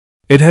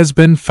It has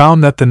been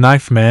found that the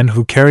knife man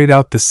who carried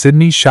out the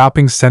Sydney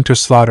shopping centre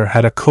slaughter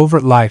had a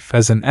covert life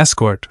as an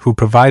escort who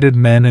provided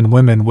men and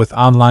women with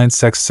online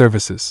sex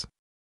services.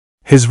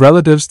 His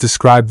relatives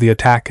described the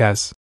attack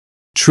as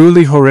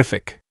truly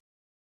horrific.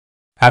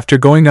 After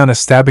going on a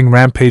stabbing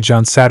rampage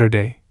on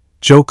Saturday,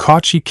 Joe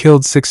Cauchi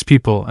killed 6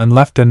 people and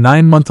left a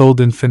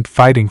 9-month-old infant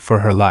fighting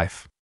for her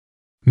life.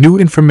 New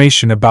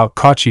information about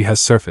Cauchi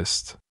has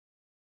surfaced.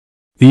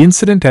 The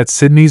incident at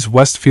Sydney's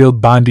Westfield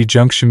Bondi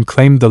Junction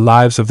claimed the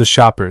lives of the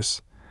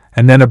shoppers,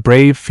 and then a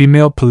brave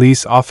female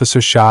police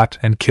officer shot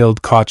and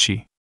killed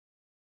Cauchi.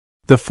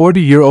 The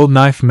 40-year-old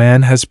knife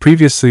man has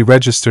previously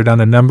registered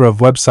on a number of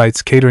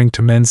websites catering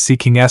to men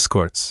seeking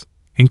escorts,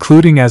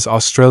 including as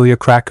Australia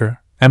Cracker,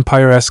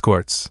 Empire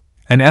Escorts,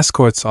 and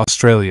Escorts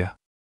Australia.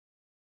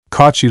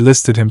 Cauchi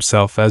listed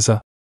himself as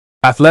a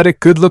athletic,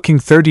 good-looking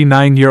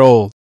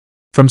 39-year-old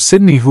from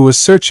Sydney who was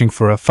searching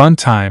for a fun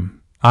time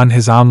on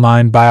his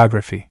online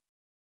biography.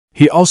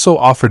 He also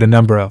offered a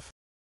number of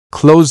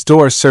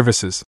closed-door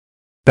services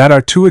that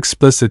are too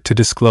explicit to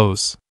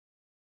disclose.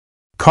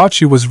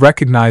 Cauchi was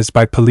recognized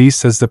by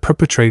police as the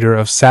perpetrator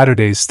of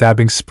Saturday's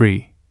stabbing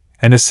spree,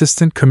 and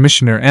Assistant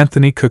Commissioner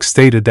Anthony Cook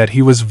stated that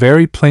he was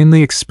very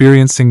plainly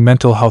experiencing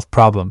mental health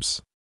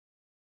problems.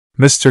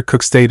 Mr.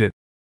 Cook stated,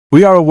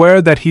 "We are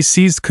aware that he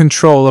seized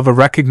control of a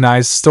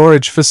recognized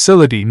storage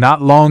facility not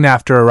long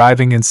after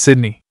arriving in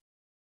Sydney.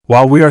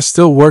 While we are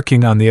still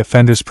working on the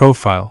offender's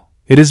profile,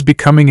 it is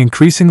becoming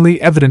increasingly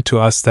evident to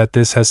us that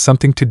this has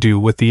something to do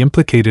with the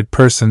implicated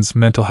person's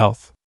mental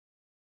health."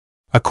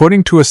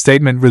 According to a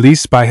statement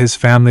released by his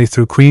family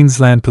through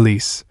Queensland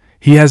Police,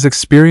 he has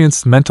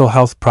experienced mental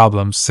health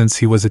problems since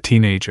he was a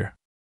teenager.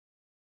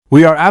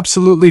 "We are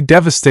absolutely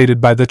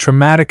devastated by the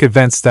traumatic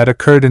events that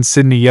occurred in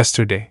Sydney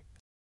yesterday,"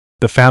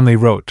 the family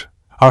wrote.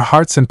 "Our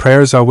hearts and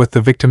prayers are with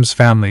the victims'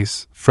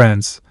 families,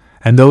 friends,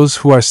 and those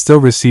who are still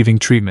receiving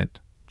treatment.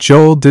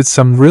 Joel did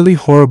some really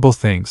horrible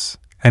things,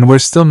 and we're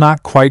still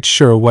not quite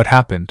sure what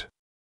happened.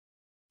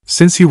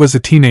 Since he was a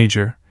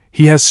teenager,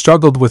 he has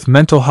struggled with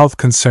mental health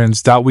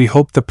concerns. We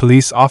hope the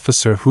police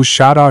officer who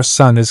shot our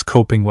son is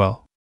coping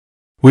well.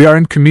 We are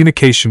in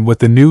communication with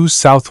the New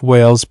South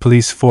Wales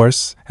Police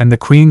Force and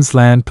the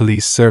Queensland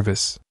Police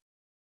Service.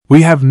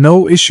 We have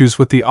no issues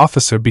with the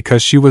officer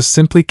because she was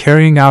simply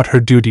carrying out her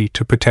duty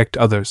to protect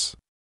others."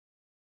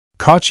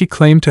 Cauchi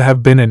claimed to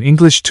have been an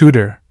English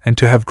tutor and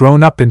to have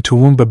grown up in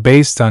Toowoomba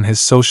based on his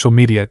social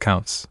media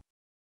accounts.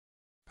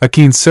 A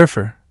keen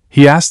surfer,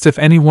 he asked if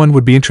anyone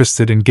would be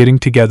interested in getting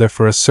together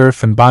for a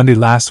surf in Bondi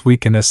last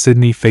week in a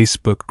Sydney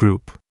Facebook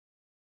group.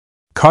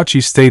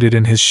 Cauchi stated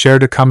in his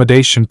shared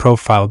accommodation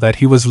profile that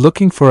he was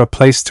looking for a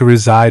place to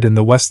reside in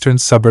the western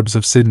suburbs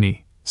of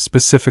Sydney,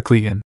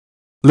 specifically in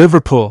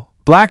Liverpool,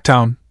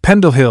 Blacktown,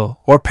 Pendle Hill,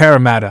 or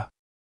Parramatta.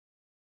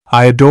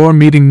 "I adore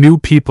meeting new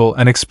people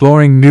and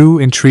exploring new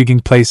intriguing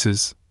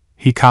places,"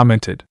 he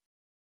commented.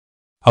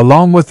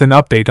 Along with an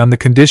update on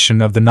the condition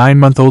of the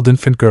 9-month-old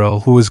infant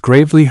girl who was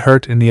gravely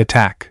hurt in the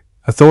attack,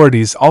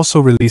 authorities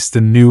also released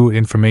the new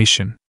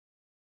information.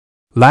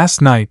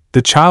 Last night,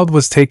 the child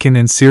was taken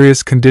in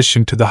serious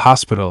condition to the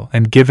hospital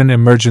and given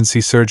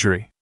emergency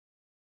surgery.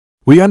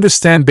 "We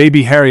understand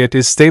baby Harriet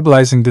is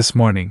stabilizing this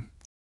morning,"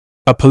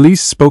 a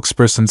police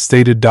spokesperson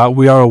stated.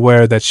 "We are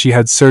aware that she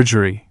had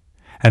surgery,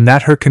 and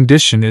that her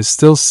condition is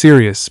still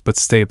serious but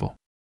stable."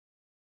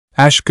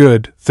 Ash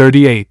Good,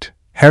 38,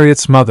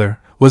 Harriet's mother,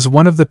 was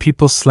one of the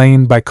people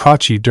slain by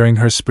Cauchi during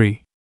her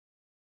spree.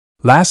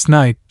 Last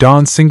night,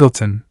 Dawn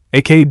Singleton,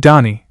 aka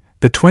Donnie,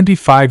 the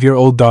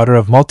 25-year-old daughter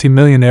of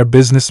multimillionaire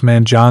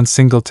businessman John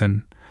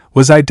Singleton,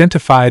 was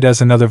identified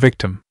as another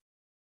victim.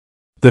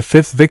 The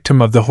 5th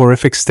victim of the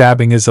horrific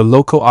stabbing is a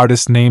local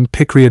artist named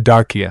Pikria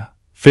Darkia,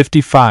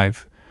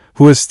 55,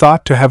 who is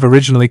thought to have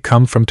originally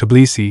come from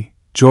Tbilisi,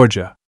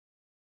 Georgia.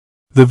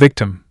 The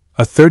victim,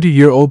 a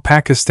 30-year-old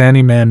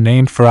Pakistani man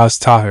named Faraz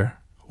Tahir,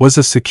 was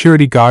a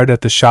security guard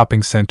at the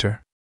shopping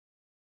center.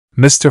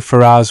 Mr.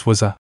 Faraz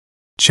was a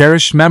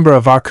cherished member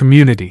of our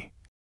community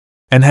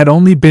and had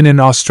only been in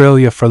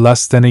Australia for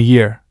less than a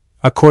year,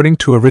 according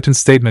to a written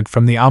statement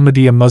from the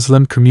Ahmadiyya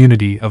Muslim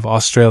community of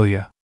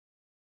Australia.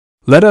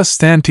 "Let us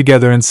stand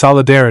together in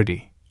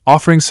solidarity,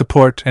 offering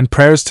support and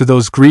prayers to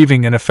those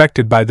grieving and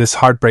affected by this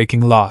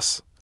heartbreaking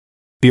loss,"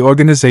 the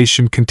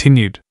organization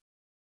continued.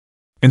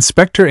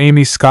 Inspector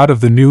Amy Scott of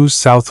the New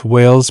South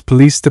Wales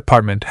Police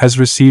Department has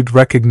received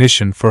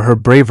recognition for her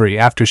bravery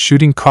after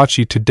shooting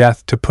Cauchi to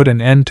death to put an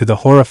end to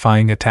the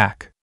horrifying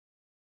attack.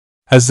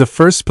 As the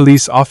first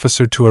police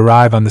officer to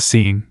arrive on the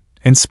scene,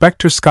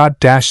 Inspector Scott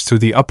dashed through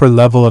the upper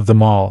level of the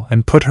mall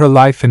and put her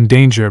life in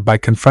danger by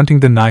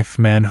confronting the knife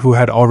man who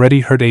had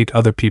already hurt 8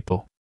 other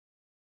people.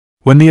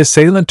 When the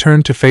assailant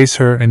turned to face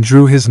her and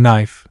drew his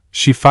knife,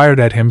 she fired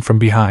at him from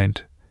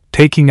behind,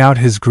 taking out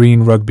his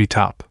green rugby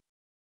top.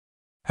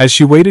 As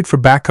she waited for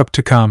backup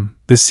to come,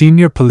 the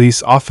senior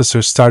police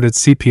officer started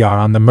CPR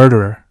on the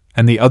murderer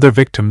and the other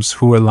victims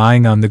who were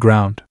lying on the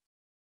ground.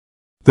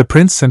 The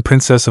Prince and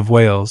Princess of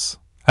Wales,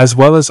 as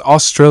well as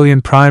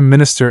Australian Prime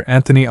Minister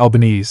Anthony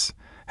Albanese,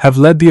 have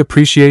led the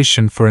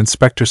appreciation for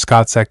Inspector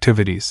Scott's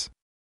activities.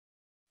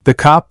 The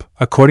cop,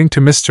 according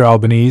to Mr.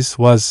 Albanese,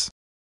 was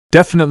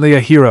definitely a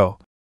hero,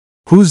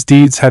 whose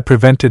deeds had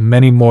prevented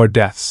many more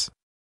deaths.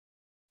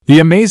 The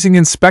amazing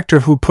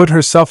inspector who put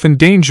herself in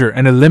danger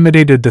and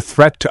eliminated the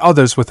threat to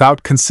others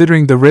without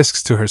considering the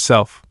risks to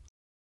herself.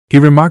 He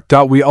remarked,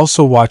 "We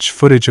also watch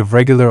footage of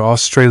regular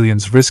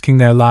Australians risking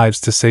their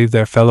lives to save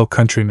their fellow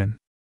countrymen.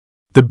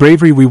 The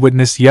bravery we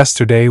witnessed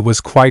yesterday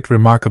was quite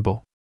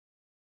remarkable."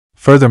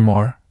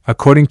 Furthermore,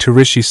 according to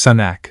Rishi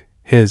Sunak,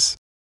 his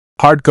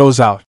heart goes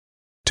out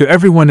to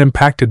everyone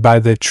impacted by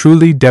the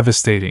truly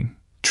devastating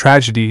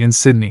tragedy in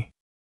Sydney.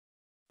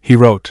 He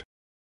wrote,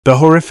 "The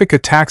horrific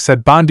attacks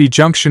at Bondi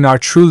Junction are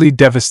truly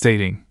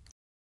devastating."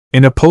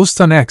 In a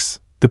post on X,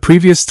 the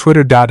previous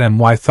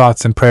Twitter.my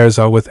thoughts and prayers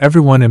are with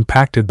everyone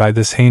impacted by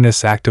this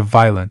heinous act of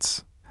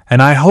violence,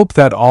 and I hope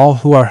that all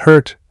who are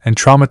hurt and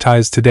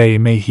traumatized today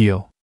may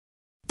heal.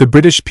 The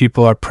British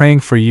people are praying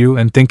for you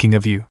and thinking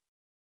of you.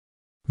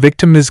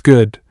 Victim is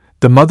good.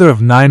 The mother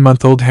of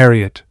 9-month-old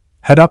Harriet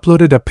had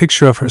uploaded a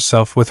picture of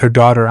herself with her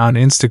daughter on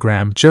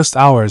Instagram just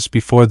hours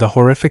before the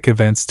horrific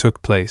events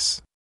took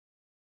place.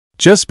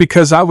 "Just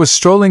because I was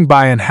strolling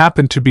by and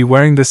happened to be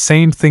wearing the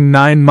same thing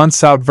 9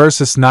 months out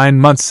versus 9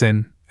 months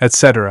in,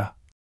 etc."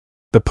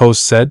 the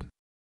post said.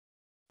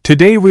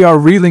 "Today we are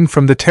reeling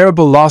from the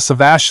terrible loss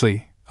of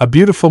Ashley, a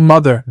beautiful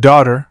mother,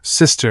 daughter,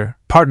 sister,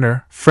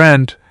 partner,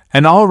 friend,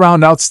 an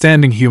all-round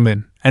outstanding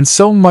human, and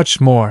so much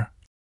more."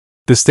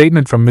 The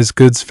statement from Ms.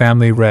 Good's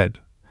family read,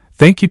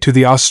 "Thank you to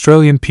the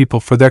Australian people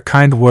for their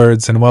kind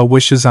words and well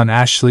wishes on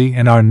Ashley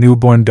and our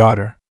newborn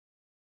daughter.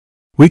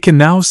 We can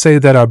now say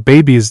that our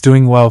baby is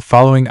doing well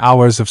following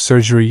hours of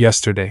surgery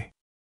yesterday.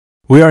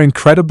 We are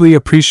incredibly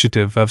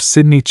appreciative of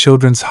Sydney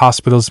Children's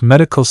Hospital's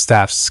medical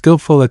staff's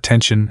skillful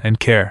attention and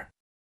care."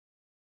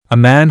 A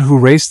man who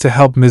raced to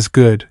help Ms.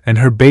 Good and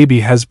her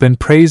baby has been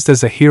praised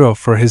as a hero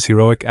for his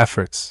heroic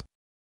efforts.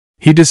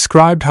 He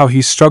described how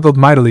he struggled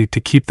mightily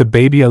to keep the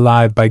baby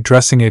alive by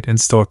dressing it in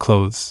store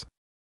clothes.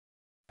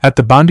 At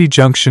the Bondi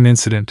Junction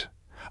incident,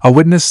 a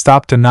witness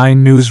stopped a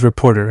 9 News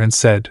reporter and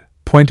said,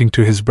 pointing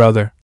to his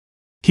brother,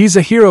 "He's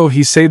a hero,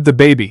 he saved the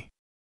baby."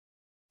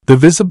 The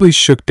visibly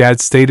shook dad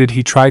stated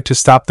he tried to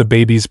stop the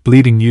baby's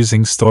bleeding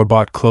using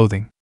store-bought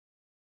clothing.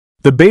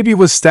 "The baby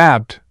was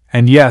stabbed,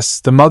 and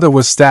yes, the mother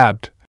was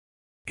stabbed,"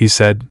 he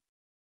said.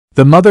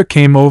 "The mother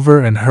came over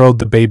and hurled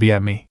the baby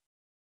at me.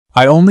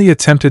 I only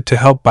attempted to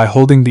help by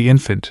holding the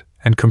infant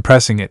and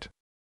compressing it."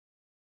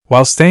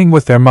 While staying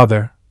with their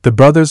mother, the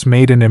brothers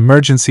made an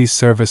emergency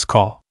service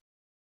call.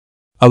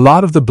 "A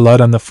lot of the blood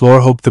on the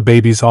floor, hope the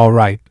baby's all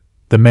right,"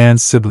 the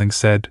man's sibling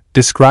said,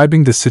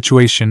 describing the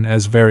situation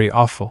as very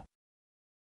awful.